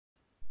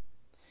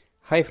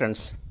Hi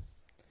friends,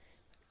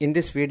 in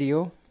this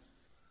video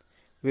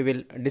we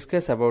will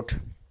discuss about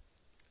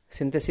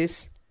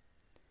synthesis,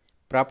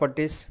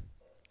 properties,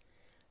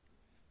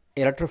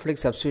 electrophilic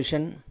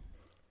substitution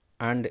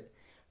and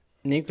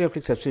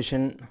nucleophilic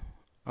substitution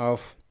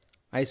of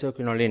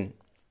isoquinoline.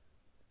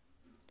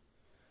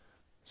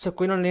 So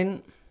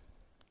quinoline,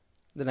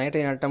 the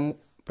nitrogen atom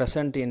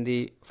present in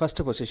the first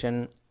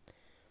position,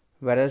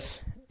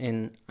 whereas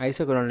in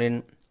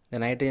isoquinoline the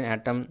nitrogen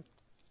atom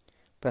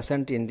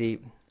present in the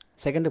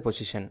second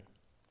position.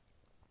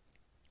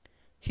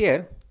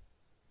 Here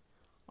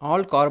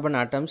all carbon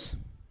atoms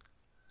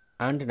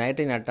and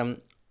nitrogen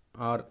atom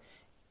are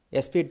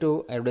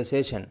sp2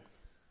 hybridization.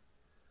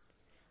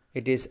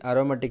 It is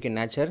aromatic in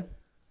nature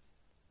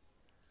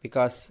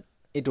because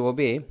it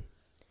obey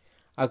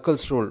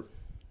Huckel's rule,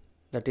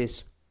 that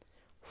is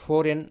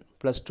 4n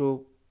plus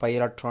 2 pi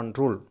electron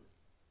rule.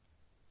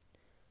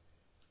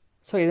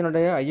 So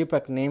இதனுடைய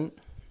IUPAC name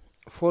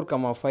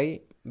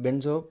 4,5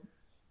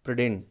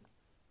 benzopyridine.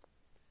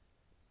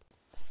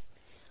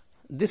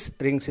 This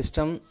ring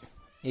system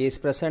is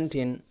present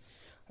in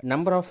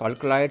number of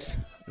alkaloids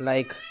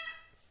like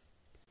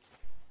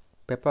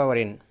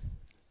piperine,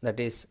 that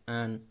is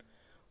an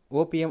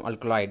opium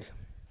alkaloid,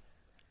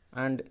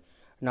 and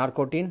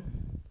narcotine,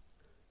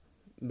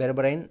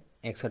 berberine,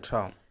 etc.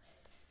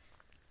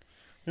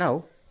 Now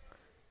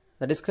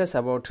let's discuss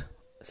about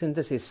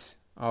synthesis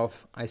of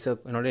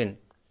isoquinoline.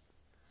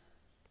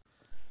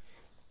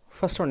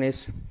 First one is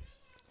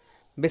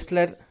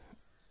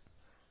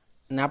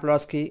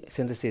Bissler-Napolsky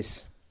synthesis.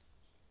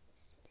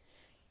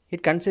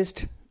 It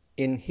consists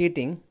in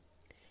heating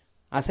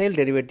acyl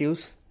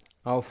derivatives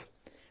of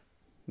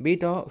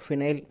beta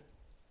phenyl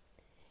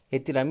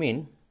ethylamine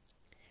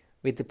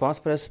with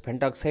phosphorus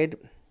pentoxide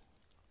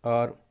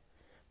or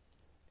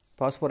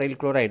phosphoryl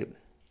chloride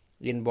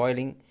in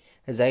boiling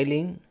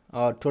xylene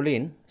or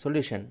toluene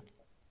solution.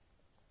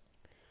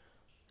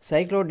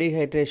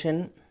 Cyclodehydration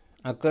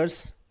occurs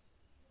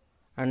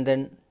and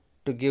then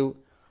to give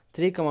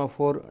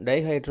 3,4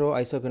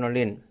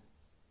 dihydroisoquinoline.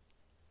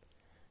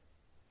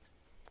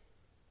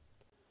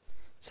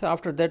 So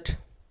after that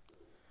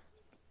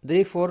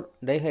 3,4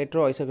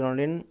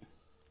 dihydroisoquinoline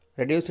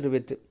reduced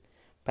with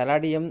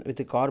palladium with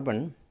carbon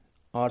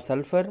or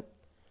sulfur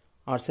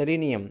or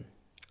selenium,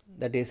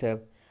 that is a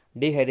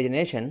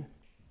dehydrogenation,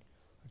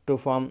 to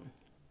form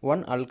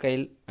 1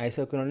 alkyl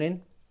isoquinoline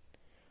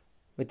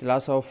with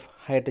loss of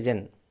hydrogen.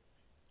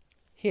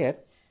 Here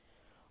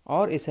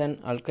R is an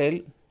alkyl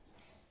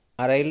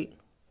aryl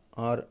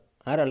or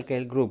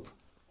R-alkyl group.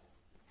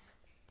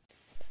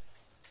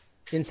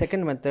 In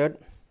second method,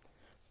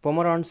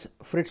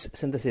 Pomeranz-Fritz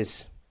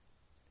synthesis.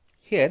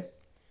 Here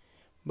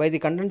by the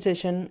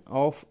condensation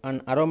of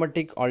an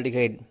aromatic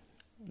aldehyde,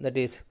 that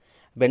is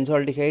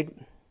benzaldehyde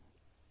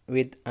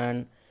with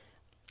an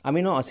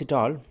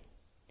aminoacetal,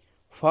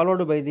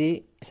 followed by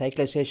the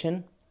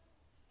cyclization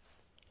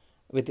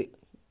with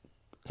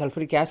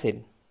sulfuric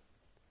acid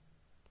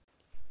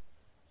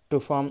to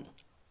form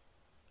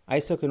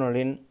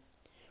isoquinoline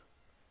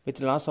with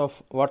loss of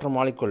water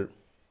molecule.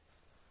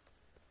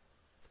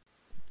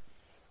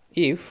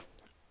 If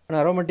an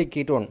aromatic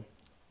ketone,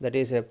 that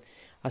is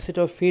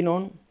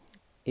acetophenone,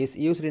 is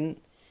used in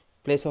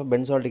place of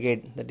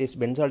benzaldehyde, that is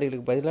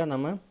benzaldehyde பதிலா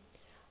நம்ம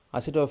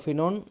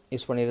acetophenone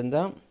use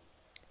பண்ணியிருந்தா,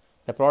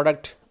 the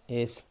product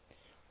is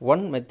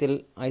 1-methyl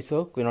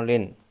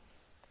isoquinoline.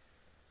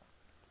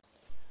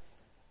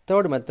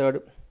 Third method,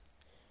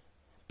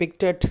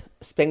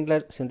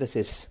 Pictet-Spengler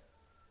synthesis.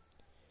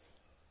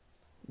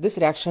 This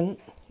reaction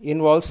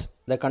involves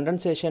the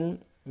condensation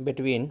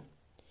between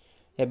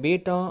a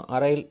beta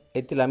aryl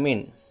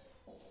ethylamine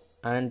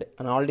and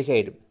an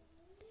aldehyde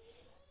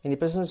in the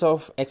presence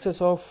of excess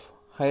of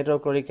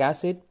hydrochloric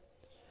acid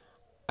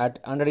at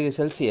 100 degrees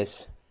Celsius.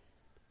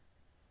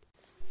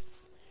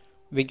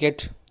 We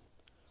get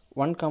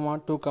 1,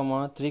 2,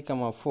 3,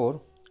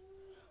 4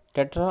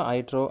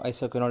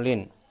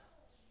 tetrahydroisoquinoline.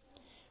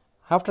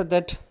 After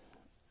that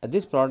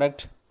this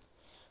product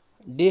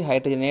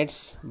dehydrogenates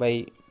by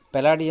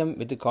palladium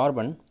with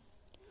carbon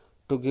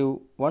to give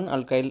 1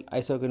 alkyl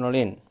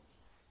isoquinoline.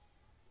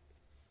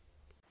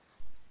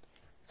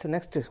 So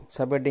next,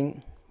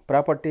 subheading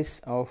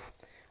properties of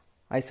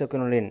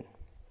isoquinoline.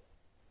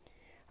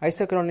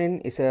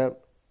 Isoquinoline is a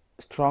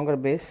stronger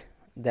base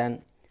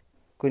than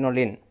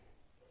quinoline.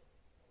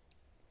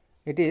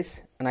 It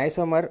is an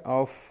isomer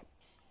of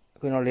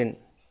quinoline.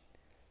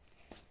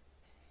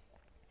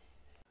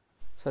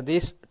 So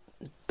these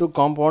two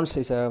compounds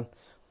is a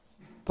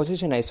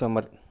position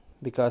isomer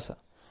because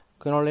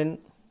quinoline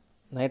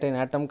nitrogen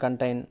atom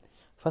contain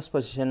first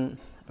position,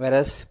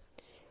 whereas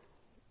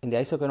in the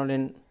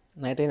isoquinoline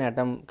nitrogen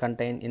atom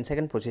contain in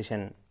second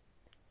position.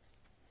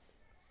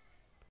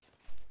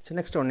 So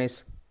next one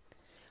is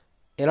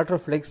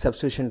electrophilic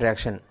substitution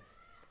reaction.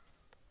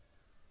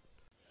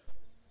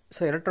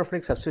 So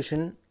electrophilic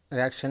substitution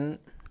reaction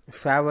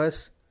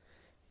favors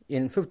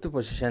in 5th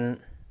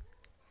position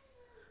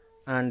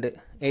and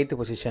 8th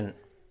position.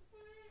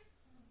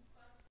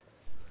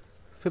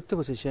 5th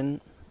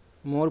position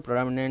more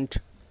predominant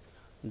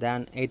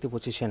than 8th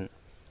position.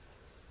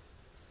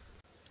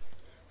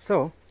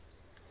 So,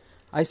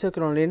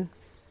 isoquinoline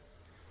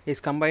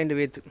is combined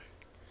with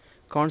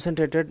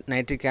concentrated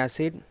nitric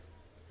acid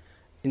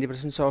in the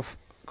presence of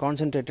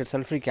concentrated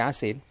sulfuric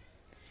acid,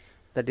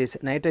 that is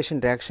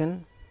nitration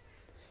reaction,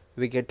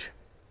 we get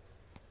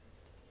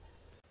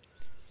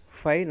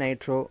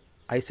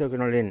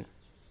 5-nitro-isoquinoline.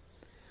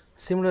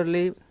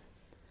 Similarly,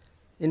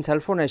 in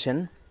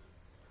sulfonation,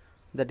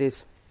 that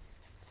is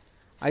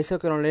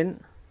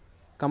isoquinoline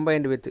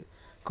combined with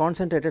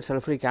concentrated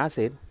sulfuric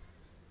acid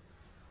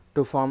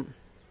to form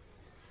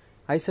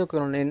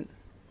isoquinoline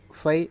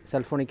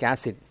 5-sulfonic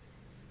acid.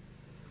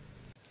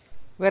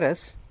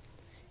 Whereas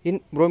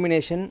in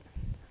bromination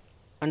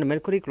and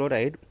mercury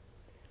chloride,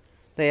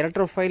 the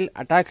electrophile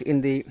attack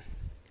in the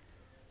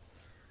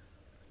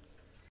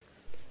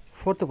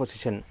 4th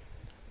position,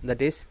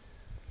 that is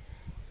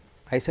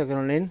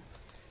isoquinoline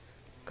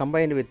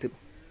combined with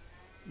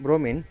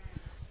bromine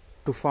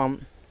to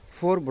form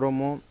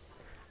 4-bromo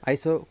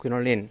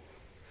isoquinoline.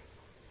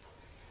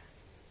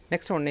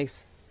 Next one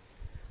is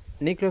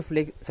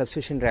nucleophilic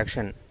substitution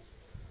reaction.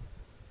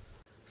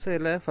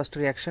 So, first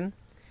reaction,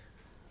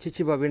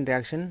 Chichi-Bobin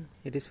reaction,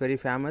 it is very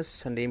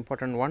famous and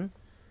important one.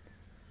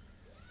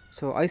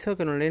 So,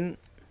 isoquinoline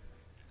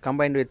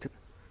combined with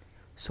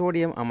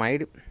sodium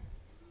amide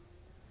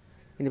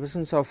in the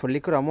presence of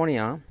liquor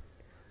ammonia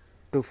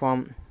to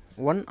form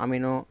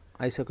 1-amino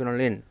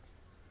isoquinoline.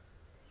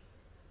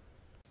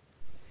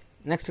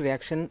 Next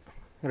reaction,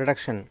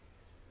 reduction,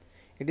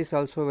 it is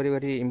also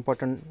very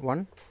important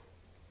one.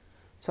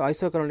 So,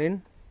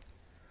 isoquinoline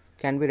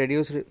can be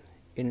reduced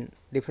in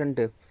different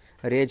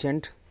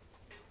reagent,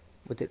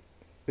 with it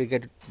we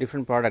get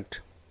different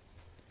product,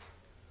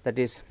 that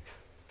is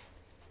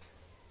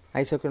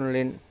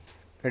isoquinoline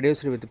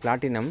reduced with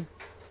platinum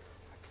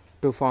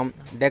to form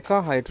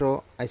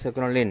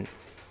decahydroisoquinoline,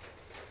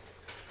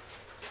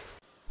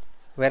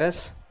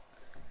 whereas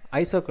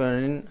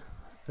isoquinoline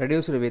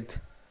reduced with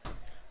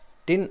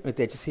tin with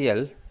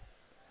HCl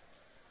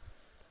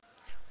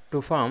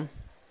to form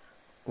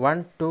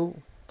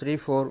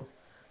 1,2,3,4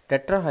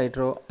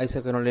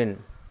 tetrahydroisoquinoline.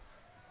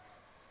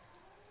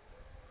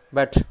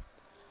 But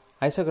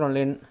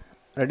isoquinoline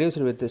reduced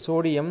with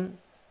sodium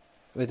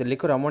with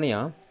liquor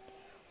ammonia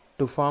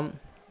to form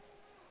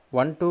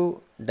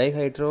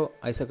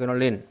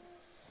 1,2-dihydroisoquinoline.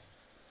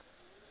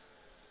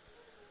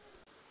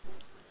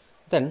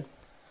 Then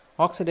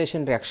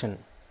oxidation reaction,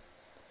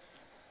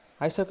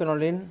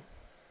 isoquinoline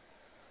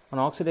on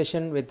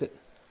oxidation with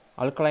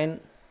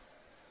alkaline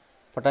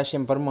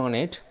potassium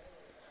permanganate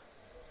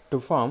to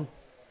form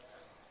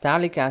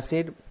phthalic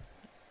acid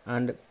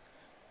and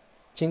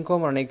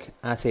chinchomanic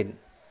acid.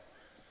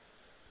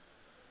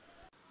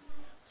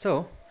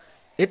 So,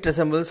 it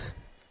resembles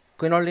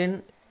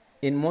quinoline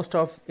in most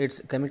of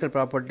its chemical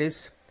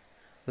properties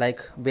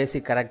like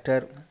basic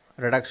character,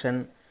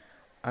 reduction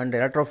and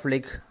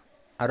electrophilic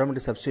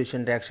aromatic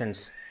substitution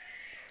reactions.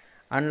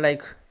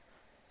 Unlike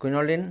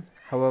quinoline,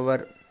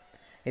 however,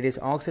 it is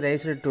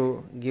oxidized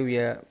to give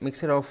a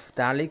mixture of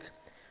phthalic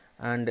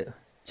and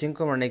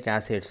chinchomanic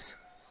acids.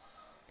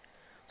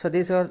 So,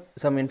 these are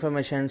some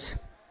informations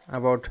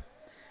about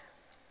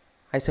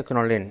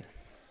isoquinoline.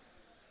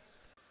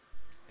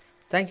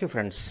 Thank you,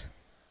 friends.